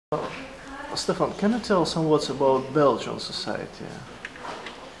Stefan, can you tell somewhat about Belgian society?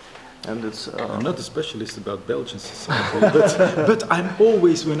 And it's. I'm not a specialist about Belgian society, but I'm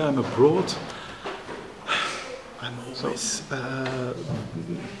always, when I'm abroad, I'm always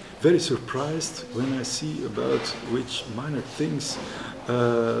very surprised when I see about which minor things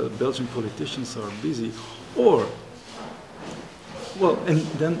Belgian politicians are busy, or, well, and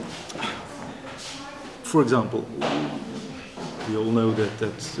then, for example, we all know that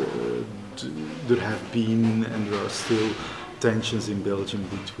there have been and there are still tensions in Belgium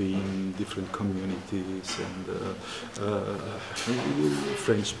between different communities and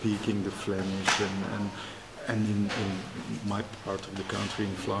French-speaking, the Flemish, and in my part of the country,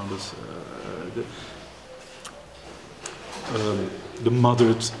 in Flanders, the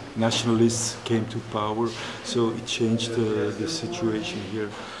moderate nationalists came to power, so it changed the situation here.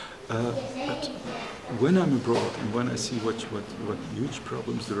 But when I'm abroad and when I see what huge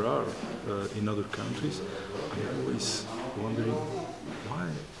problems there are in other countries, I'm always wondering why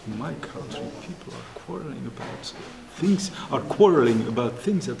in my country people are quarreling about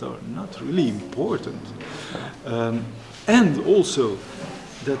things that are not really important, and also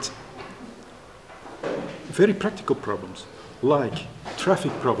that very practical problems like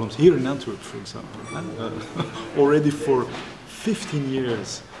traffic problems here in Antwerp, for example, already for 15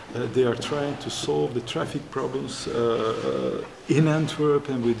 years. They are trying to solve the traffic problems in Antwerp,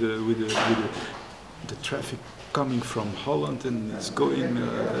 and with the traffic coming from Holland, and it's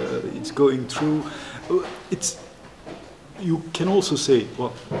going through. You can also say,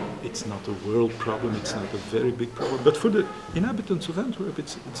 well, it's not a world problem, it's not a very big problem, but for the inhabitants of Antwerp,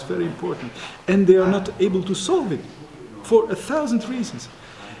 it's very important, and they are not able to solve it for 1,000 reasons.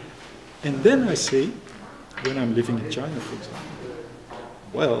 And then I say, when I'm living in China, for example,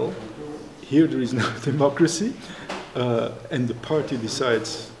 well, here there is no democracy, and the party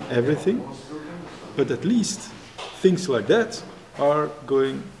decides everything, but at least things like that are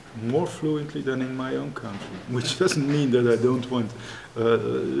going more fluently than in my own country, which doesn't mean that I don't want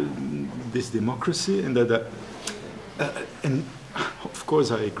this democracy, and that and of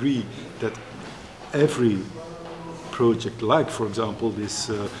course I agree that every project, like for example this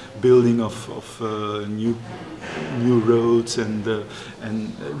building of new roads and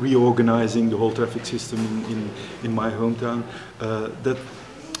reorganizing the whole traffic system in my hometown, that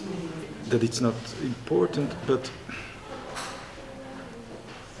it's not important, but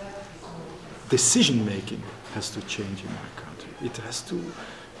decision making has to change in my country. It has to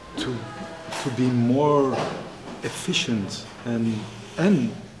be more efficient and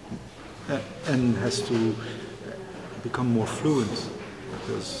has to become more fluent,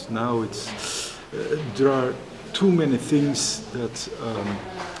 because now there are too many things that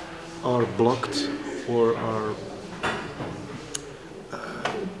are blocked or are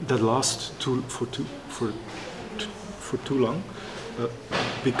that last for too long,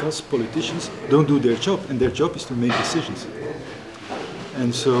 because politicians don't do their job, and their job is to make decisions.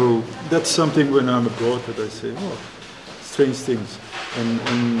 And so that's something when I'm abroad that I say, oh, strange things,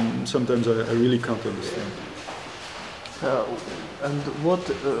 and sometimes I really can't understand. And what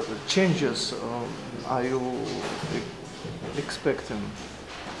changes are you expecting?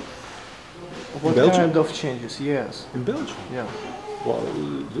 What kind of changes? Yes. In Belgium? Yeah. Well,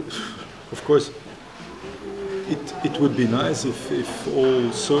 of course, it would be nice if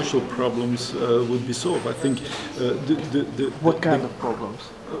all social problems would be solved. I think what kind of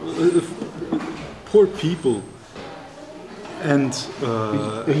problems? Poor people and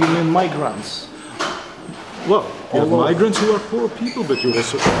you mean migrants? Well, you have migrants who are poor people, but you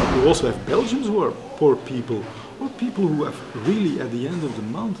also have Belgians who are poor people, or people who have really, at the end of the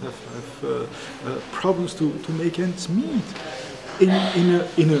month, have problems to make ends meet.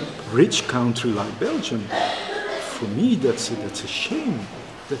 In a rich country like Belgium, for me that's a shame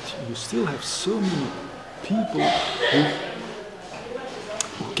that you still have so many people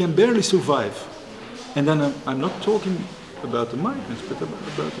who can barely survive. And then I'm not talking about the migrants, but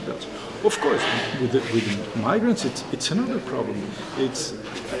about the Belgians. Of course, with the migrants, it's another problem. It's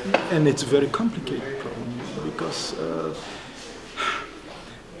a very complicated problem, because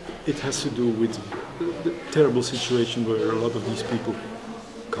it has to do with the terrible situation where a lot of these people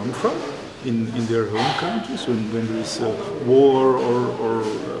come from in their home countries, when there is war or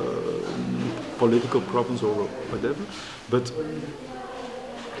political problems or whatever. But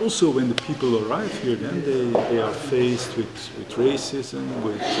also when the people arrive here, then they are faced with racism,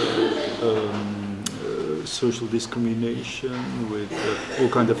 with social discrimination, with all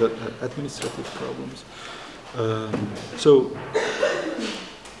kinds of administrative problems. So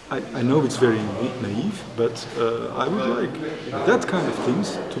I know it's very naive, but I would like that kind of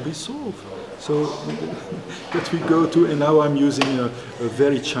things to be solved. So that we go to, and now I'm using a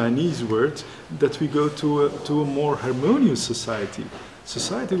very Chinese word, that we go to a more harmonious society.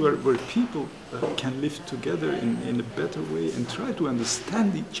 Society where people can live together in a better way and try to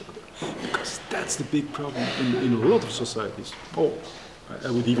understand each other. Because that's the big problem in a lot of societies. Oh,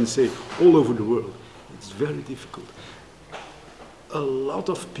 I would even say all over the world. It's very difficult. A lot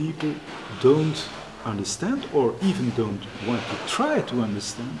of people don't understand or even don't want to try to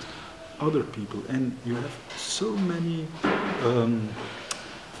understand other people. And you have so many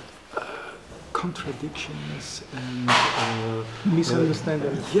contradictions and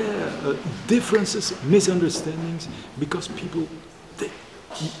misunderstandings. Differences, misunderstandings, because people they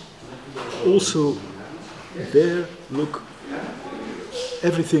also there look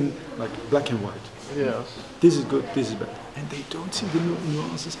everything like black and white. Yes. This is good, this is bad, and they don't see the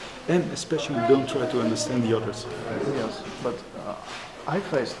nuances, and especially don't try to understand the others. Yes, but I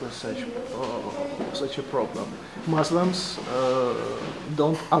faced with such a problem. Muslims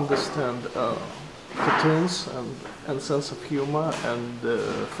don't understand cartoons and sense of humor and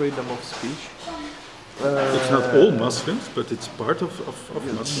freedom of speech. It's not all Muslims, but it's part of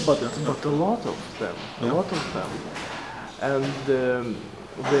Muslims. But a lot of them, and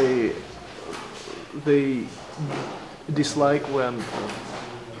they dislike when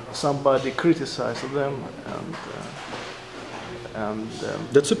somebody criticizes them, and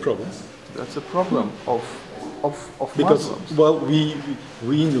that's a problem. That's a problem of because Muslims. Well, we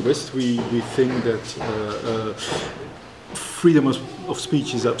in the West we think that freedom of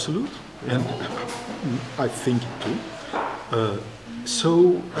speech is absolute, and I think it too.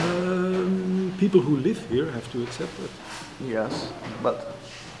 So people who live here have to accept that. Yes, but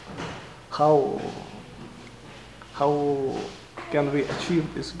how can we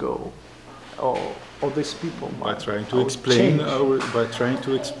achieve this goal, or these people? By trying to explain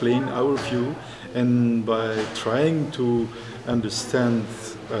our view, and by trying to understand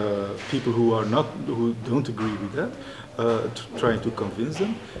people who don't agree with that, trying to convince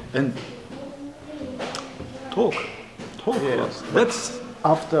them and talk. Yes, that's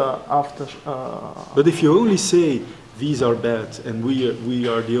after. But if you only say these are bad and we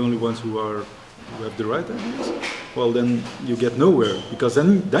are the only ones who have the right ideas, well, then you get nowhere, because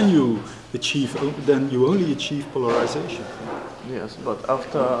then you only achieve polarization. Yes, but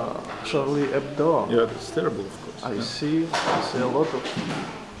after Charlie Hebdo, yeah, that's terrible, of course. I see a lot of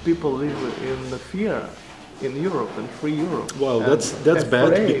people live in the fear in Europe, in free Europe. Well, that's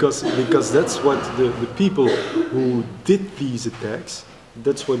bad, because that's what the people who did these attacks,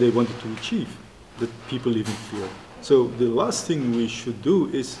 that's what they wanted to achieve, that people live in fear. So the last thing we should do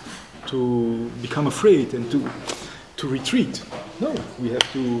is to become afraid and to retreat. No, we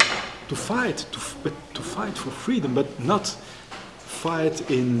have to fight, to fight for freedom, but not fight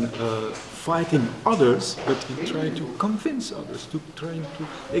in fighting others, but in trying to convince others, to trying to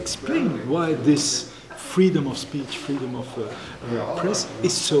explain why this freedom of speech, freedom of press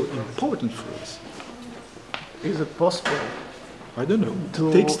is so important for us. Is it possible? I don't know. To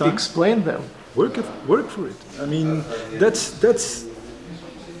it takes time. Explain them. Work for it. I mean, that's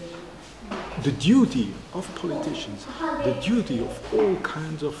the duty of politicians, the duty of all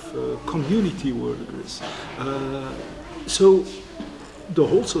kinds of community workers. So the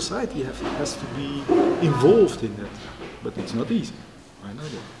whole society has to be involved in that, but it's not easy. I know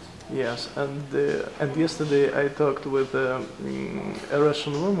that. Yes, and yesterday I talked with a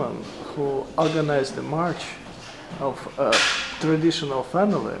Russian woman who organized a march of a traditional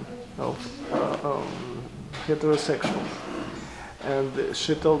family of heterosexual, and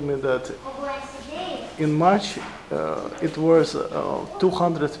she told me that in March it was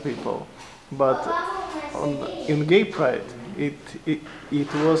 200 people, but in Gay Pride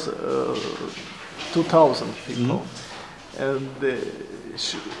it was 2,000 people, and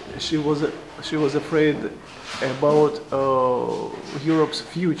she was afraid about Europe's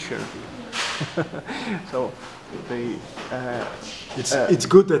future. So they. It's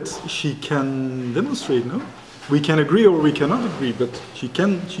good that she can demonstrate. No, we can agree or we cannot agree, but she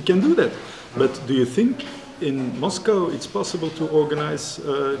can do that. But do you think in Moscow it's possible to organize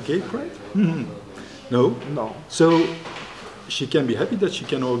Gay Pride? No. No. So she can be happy that she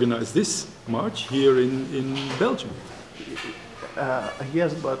can organize this march here in Belgium.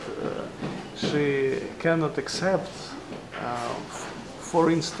 Yes, but she cannot accept,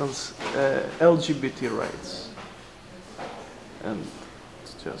 for instance, LGBT rights. And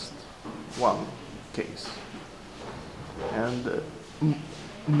it's just one case. And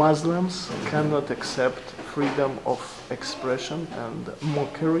Muslims cannot accept freedom of expression and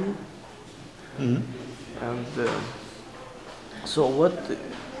mockery. And so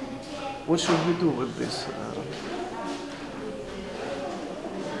What should we do with this?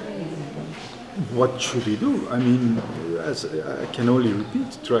 What should we do? I mean, as I can only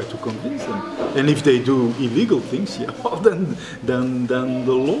repeat, try to convince them. And if they do illegal things, yeah, well, then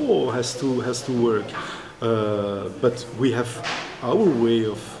the law has to work. But we have our way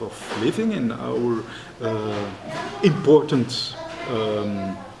of living and our important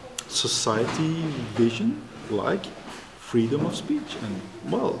society vision, like freedom of speech. And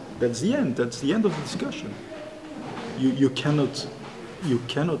well, that's the end. That's the end of the discussion. You cannot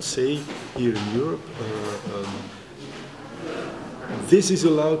say here in Europe this is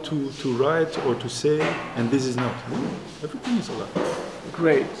allowed to write or to say and this is not. No, everything is allowed.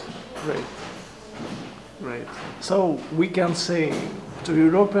 Great. So we can say to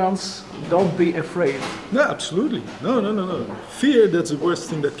Europeans, don't be afraid. No, absolutely. No. Fear, that's the worst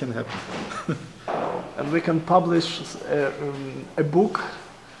thing that can happen. And we can publish a book,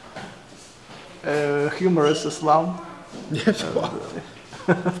 Humorous Islam. Yes, well,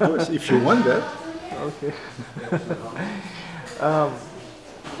 of course, if you want that. Okay.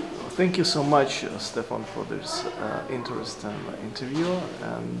 Thank you so much, Stefan, for this interesting interview,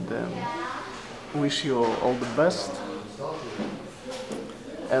 and wish you all the best.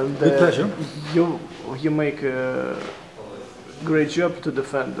 And with pleasure. You make a great job to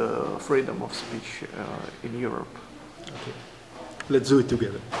defend freedom of speech in Europe. Okay. Let's do it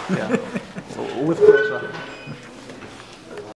together. Yeah, with pleasure.